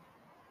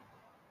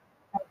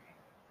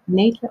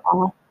 Nature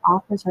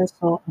offers our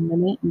soul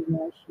unlimited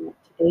nourishment.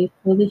 Today,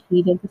 feel the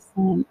heat of the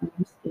sun on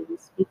your skin.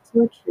 Speak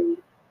to a tree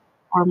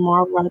or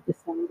marvel at the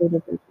sound of the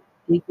river.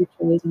 Dig your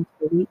toes into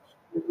the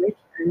rich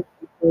earth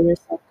and feel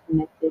yourself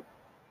connected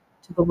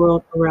to the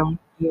world around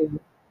you.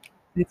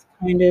 It's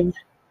kind of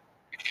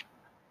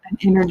an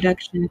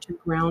introduction to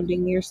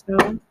grounding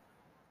yourself.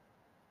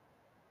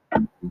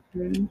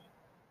 Okay.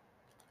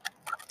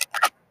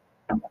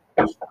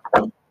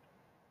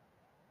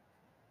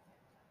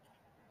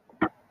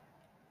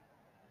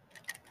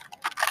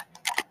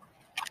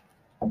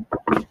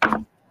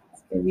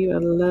 Let's give you a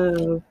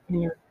love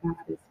inner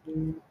goddess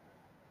here.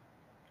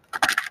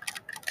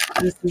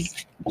 This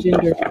is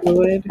gender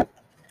fluid.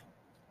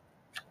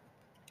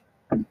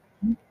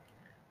 I'm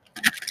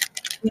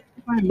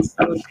so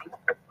thankful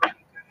for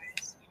you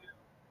guys.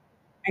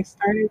 I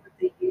started with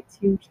the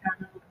YouTube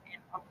channel,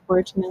 and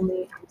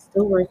unfortunately, I'm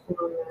still working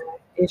on that.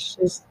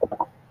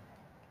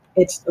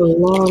 It's a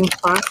long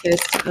process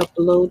to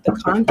upload the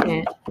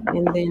content,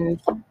 and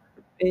then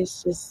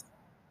it's just,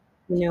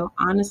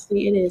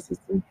 honestly, it is.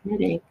 It's a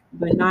headache,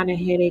 but not a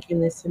headache in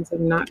the sense of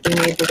not being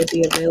able to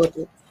be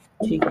available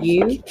to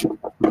you.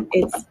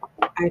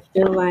 I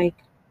feel like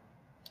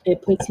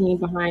it puts me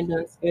behind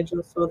on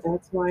schedule, so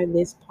that's why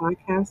this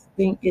podcast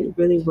thing, it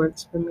really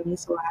works for me.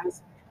 So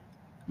as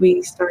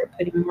we start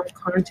putting more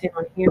content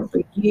on here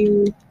for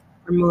you,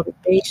 for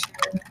motivation,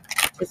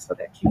 just so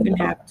that you can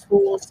have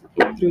tools to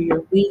get through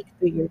your week,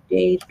 through your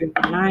day, through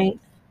your night.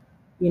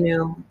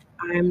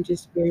 I'm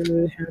just very,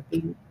 really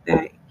happy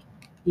that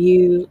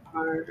you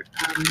are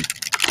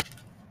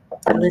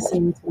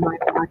listening to my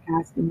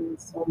podcast. It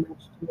means so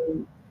much to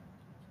me.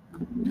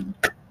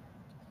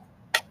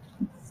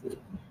 Let's see.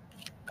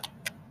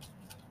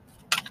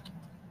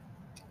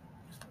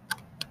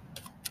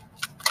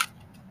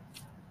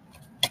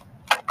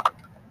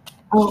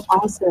 Oh,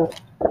 also,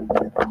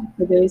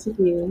 for those of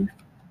you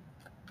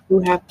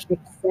who have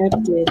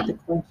accepted the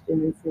question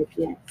and said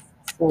yes,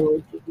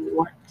 so do you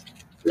want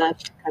love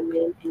to come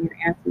in and your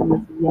answer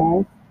is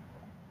yes,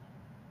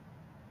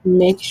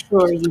 make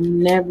sure you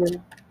never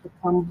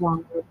become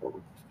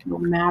vulnerable, no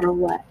matter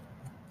what.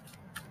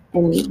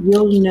 And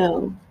you'll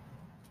know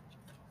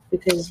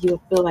because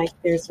you'll feel like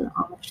there's an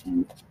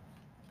option.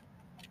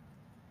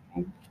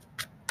 Okay?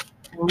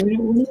 And what do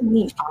you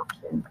mean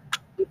option?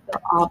 You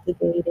feel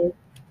obligated,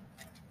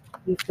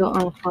 you feel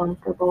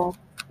uncomfortable.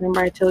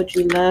 Remember I told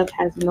you love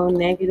has no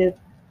negative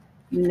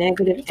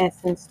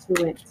essence to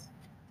it.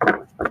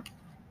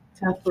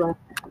 Tough love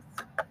does.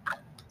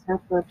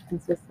 Tough love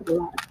consists of a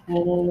lot of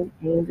pain,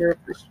 anger,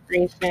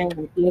 frustration,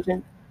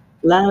 confusion.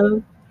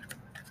 Love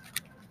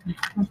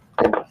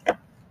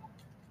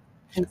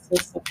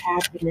consists of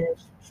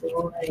happiness,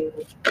 joy.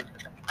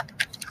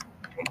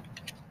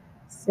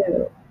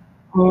 So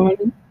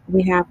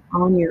we have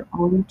on your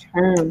own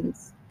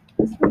terms.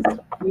 This is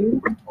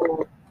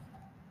beautiful.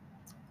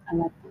 I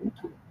love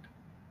that.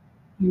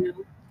 You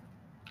know,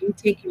 you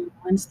taking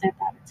one step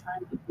at a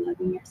time of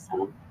loving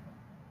yourself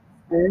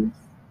first.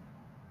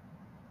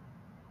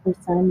 For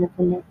some, and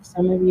for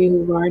some of you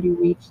who've already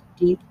reached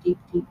deep, deep,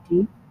 deep,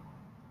 deep,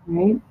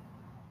 right?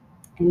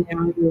 And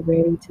now you're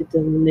ready to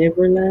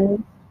deliver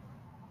love.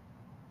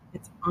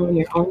 It's on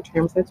your own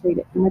terms. Let's read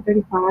it. Number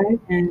 35,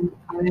 and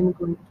I'm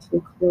going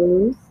to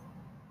close.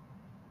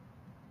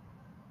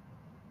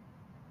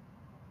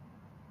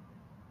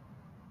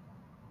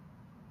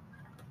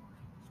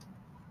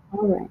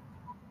 All right.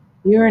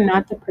 You are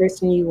not the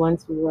person you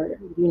once were.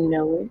 You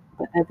know it,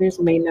 but others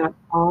may not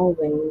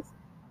always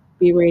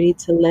be ready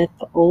to let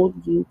the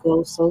old you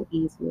go so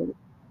easily.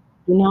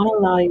 Do not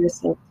allow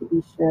yourself to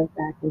be shoved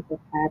back into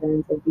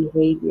patterns of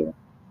behavior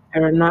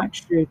that are not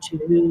true to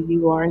who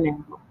you are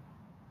now.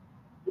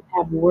 You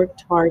have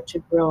worked hard to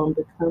grow and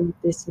become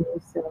this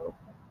new self.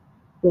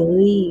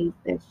 Believe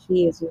that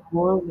she is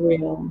more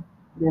real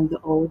than the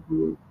old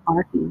you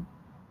or he.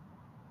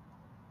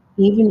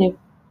 Even if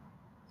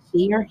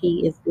she or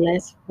he is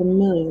less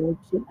familiar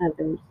to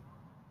others,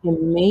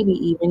 and maybe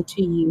even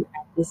to you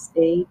at this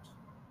stage,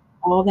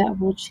 all that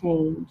will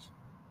change,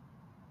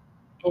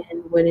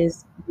 and what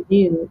is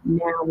new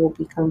now will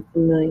become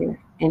familiar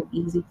and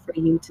easy for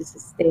you to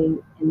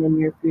sustain in the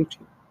near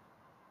future.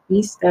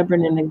 Be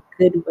stubborn in a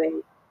good way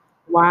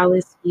while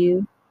it's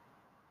you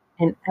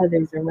and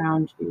others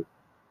around you.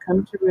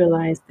 Come to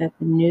realize that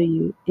the new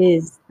you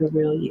is the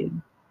real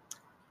you.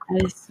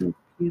 That is so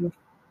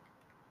beautiful.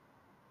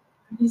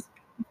 That is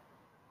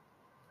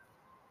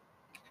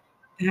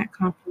that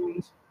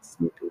confirmation is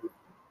so beautiful.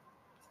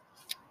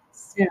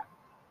 So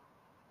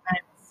I'm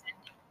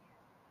sending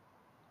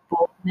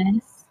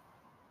boldness,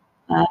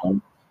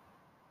 love,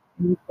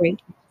 and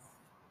greatness.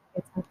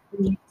 It's up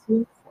for you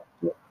to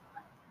accept it.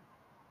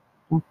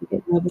 Don't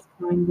forget, love is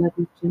kind, love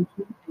is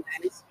gentle, and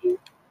that is you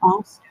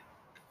also.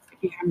 If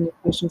you have any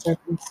questions or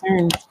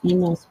concerns,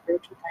 email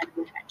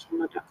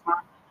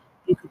spiritualvitamin@gmail.com.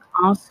 You can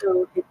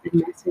also hit the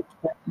message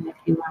button if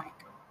you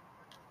like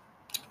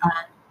um,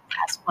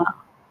 as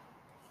well.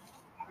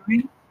 All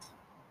right.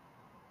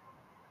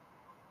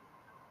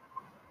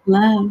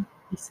 Love,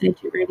 you said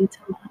you're ready to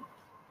love.